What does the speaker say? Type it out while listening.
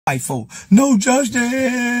white folk. No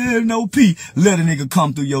justice, no peace. Let a nigga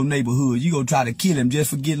come through your neighborhood. You gonna try to kill him just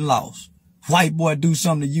for getting lost. White boy do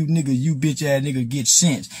something to you niggas, you bitch ass nigga get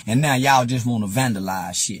sense. And now y'all just wanna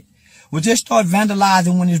vandalize shit. Well, just start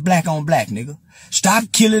vandalizing when it's black on black, nigga.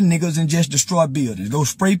 Stop killing niggas and just destroy buildings. Go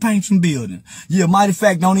spray paint some buildings. Yeah, mighty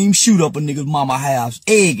fact, don't even shoot up a nigga's mama house.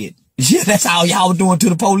 Egg it. Yeah, that's all y'all doing to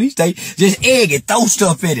the police. They just egg it, throw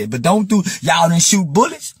stuff at it. But don't do, y'all didn't shoot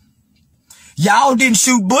bullets. Y'all didn't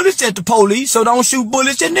shoot bullets at the police, so don't shoot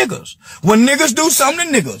bullets at niggas. When niggas do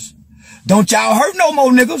something to niggas, don't y'all hurt no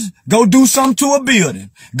more niggas. Go do something to a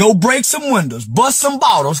building. Go break some windows, bust some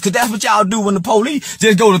bottles, cause that's what y'all do when the police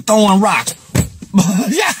just go to throwing rocks.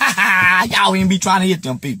 Y'all ain't be trying to hit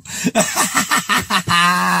them people.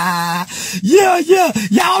 Yeah.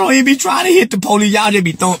 Y'all don't even be trying to hit the police. Y'all just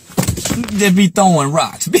be throwing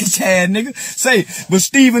rocks. Bitch ass nigga. Say, but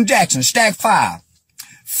Steven Jackson, stack 5.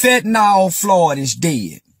 Fentanyl Floyd is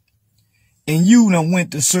dead. And you done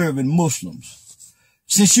went to serving Muslims.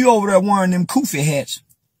 Since you over there wearing them kufi hats,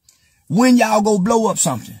 when y'all go blow up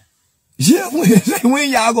something? Yeah, when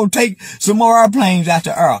y'all go take some more airplanes out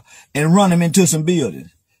the air and run them into some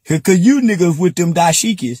buildings? Cause you niggas with them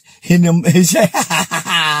dashikis and them,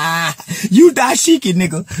 you dashiki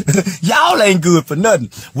nigga, y'all ain't good for nothing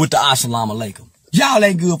with the assalamu alaikum. Y'all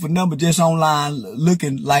ain't good for nothing but just online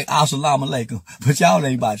looking like assalamu alaikum. But y'all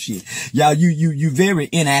ain't about shit. Y'all, you very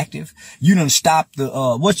inactive. You done stopped the,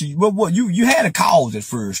 you had a cause at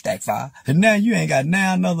first, Stack 5. And now you ain't got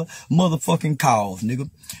now another motherfucking cause, nigga.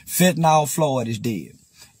 Fentanyl Floyd is dead.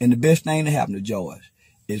 And the best thing to happen to George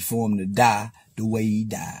is for him to die the way he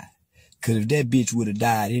died. Cause if that bitch would have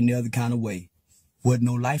died any other kind of way, wasn't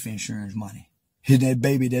no life insurance money. Hit that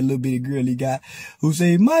baby, that little bitty girl he got, who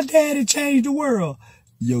say, my daddy changed the world.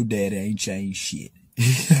 Your daddy ain't changed shit.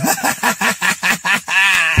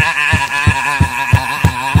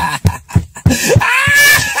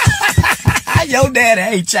 Your daddy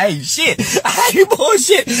ain't changed shit. You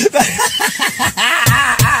bullshit.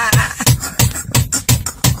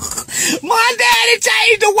 My daddy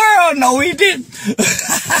changed the world. No, he didn't.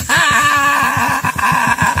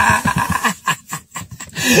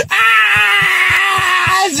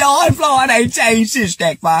 George Floyd ain't changed shit,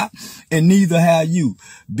 Stack 5. And neither have you,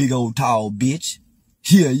 big old tall bitch.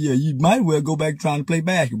 Yeah, you might well go back trying to play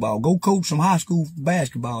basketball. Go coach some high school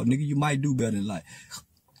basketball, nigga. You might do better in life.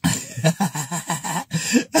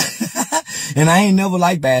 And I ain't never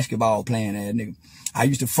liked basketball playing that, nigga. I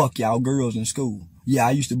used to fuck y'all girls in school. Yeah,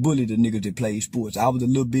 I used to bully the niggas that played sports. I was a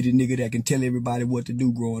little bitty nigga that can tell everybody what to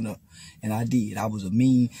do growing up. And I did. I was a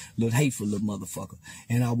mean, little hateful little motherfucker.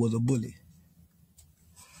 And I was a bully.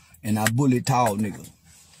 And I bullied tall niggas.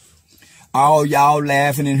 All y'all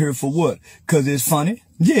laughing in here for what? Cause it's funny?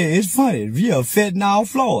 Yeah, it's funny. Yeah, fentanyl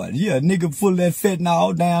Floyd. Yeah, nigga full of that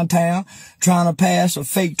fentanyl downtown trying to pass a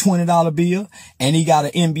fake $20 bill and he got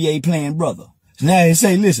an NBA playing brother. Now they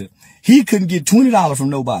say, listen, he couldn't get $20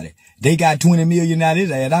 from nobody. They got 20 million out of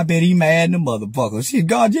his ass. I bet he mad in the motherfucker. Shit,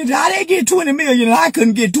 God, how they get 20 million and I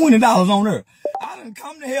couldn't get $20 on her? I done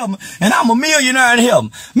come to heaven and I'm a millionaire in heaven.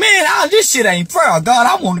 Man, this shit ain't fair. God,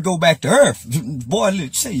 I want to go back to earth. Boy,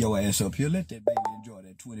 let's say your ass up here. Let that baby enjoy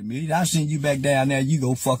that 20 million. I'll send you back down there. You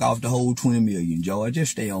go fuck off the whole 20 million, George.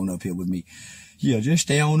 Just stay on up here with me. Yeah, just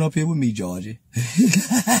stay on up here with me, Georgie.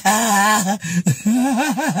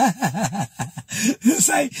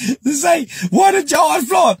 Say, why did George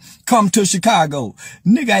Floyd come to Chicago?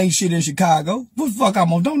 Nigga ain't shit in Chicago. What the fuck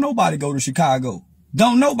I'm on? Don't nobody go to Chicago.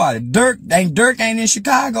 Don't nobody. Dirk ain't in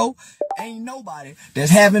Chicago. Ain't nobody that's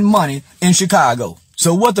having money in Chicago.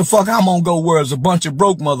 So what the fuck I'm gonna go where there's a bunch of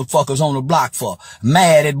broke motherfuckers on the block for?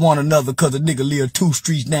 Mad at one another cause a nigga live 2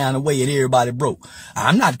 streets down the way and everybody broke.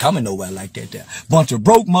 I'm not coming nowhere like that there. Bunch of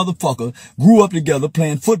broke motherfuckers grew up together,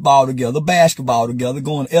 playing football together, basketball together,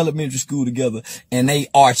 going to elementary school together, and they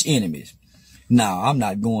arch enemies. Nah, I'm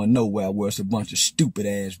not going nowhere where it's a bunch of stupid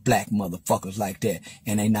ass black motherfuckers like that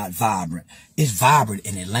and they not vibrant. It's vibrant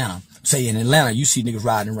in Atlanta. Say in Atlanta, you see niggas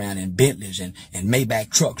riding around in Bentleys and Maybach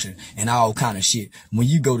trucks and all kind of shit. When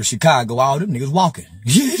you go to Chicago, all them niggas walking.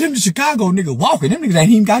 Yeah, them Chicago niggas walking. Them niggas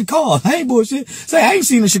ain't even got cars. I ain't bullshit. Say, I ain't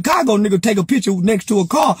seen a Chicago nigga take a picture next to a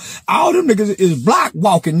car. All them niggas is block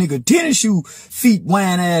walking nigga, tennis shoe feet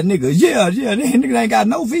wearing ass niggas. Yeah, them niggas ain't got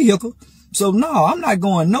no vehicle. So no, I'm not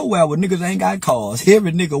going nowhere where niggas ain't got cars.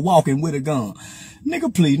 Every nigga walking with a gun.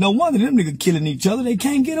 Nigga, please, no wonder them niggas killing each other. They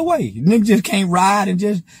can't get away. Niggas just can't ride and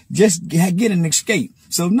just get an escape.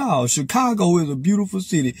 So no, Chicago is a beautiful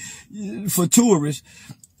city for tourists.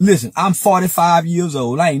 Listen, I'm 45 years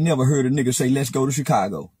old. I ain't never heard a nigga say, let's go to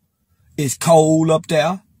Chicago. It's cold up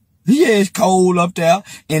there. Yeah, it's cold up there,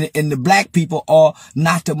 and the black people are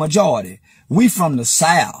not the majority. We from the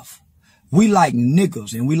South. We like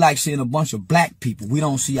niggas, and we like seeing a bunch of black people. We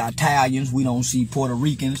don't see Italians. We don't see Puerto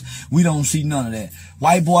Ricans. We don't see none of that.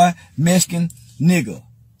 White boy, Mexican, nigga.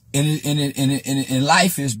 And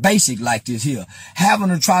life is basic like this here. Having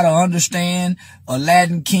to try to understand a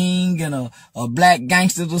Latin king and a black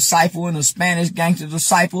gangster disciple and a Spanish gangster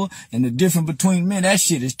disciple and the difference between men, that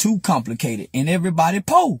shit is too complicated. And everybody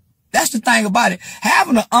poor. That's the thing about it.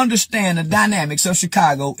 Having to understand the dynamics of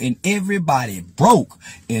Chicago and everybody broke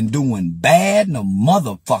and doing bad in a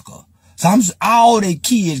motherfucker. So all their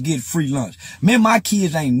kids get free lunch. Man, my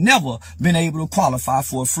kids ain't never been able to qualify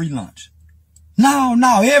for a free lunch.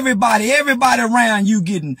 No, everybody around you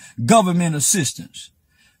getting government assistance.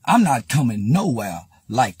 I'm not coming nowhere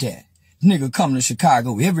like that. Nigga come to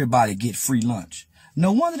Chicago, everybody get free lunch.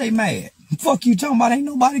 No wonder they mad. Fuck you talking about, ain't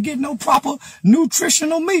nobody getting no proper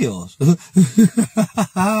nutritional meals.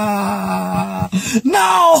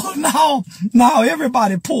 No,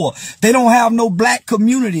 everybody poor. They don't have no black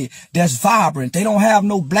community that's vibrant. They don't have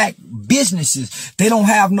no black businesses. They don't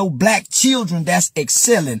have no black children that's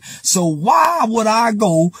excelling. So why would I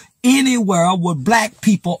go anywhere where black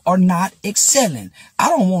people are not excelling? I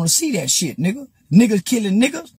don't want to see that shit, nigga. Niggas killing niggas.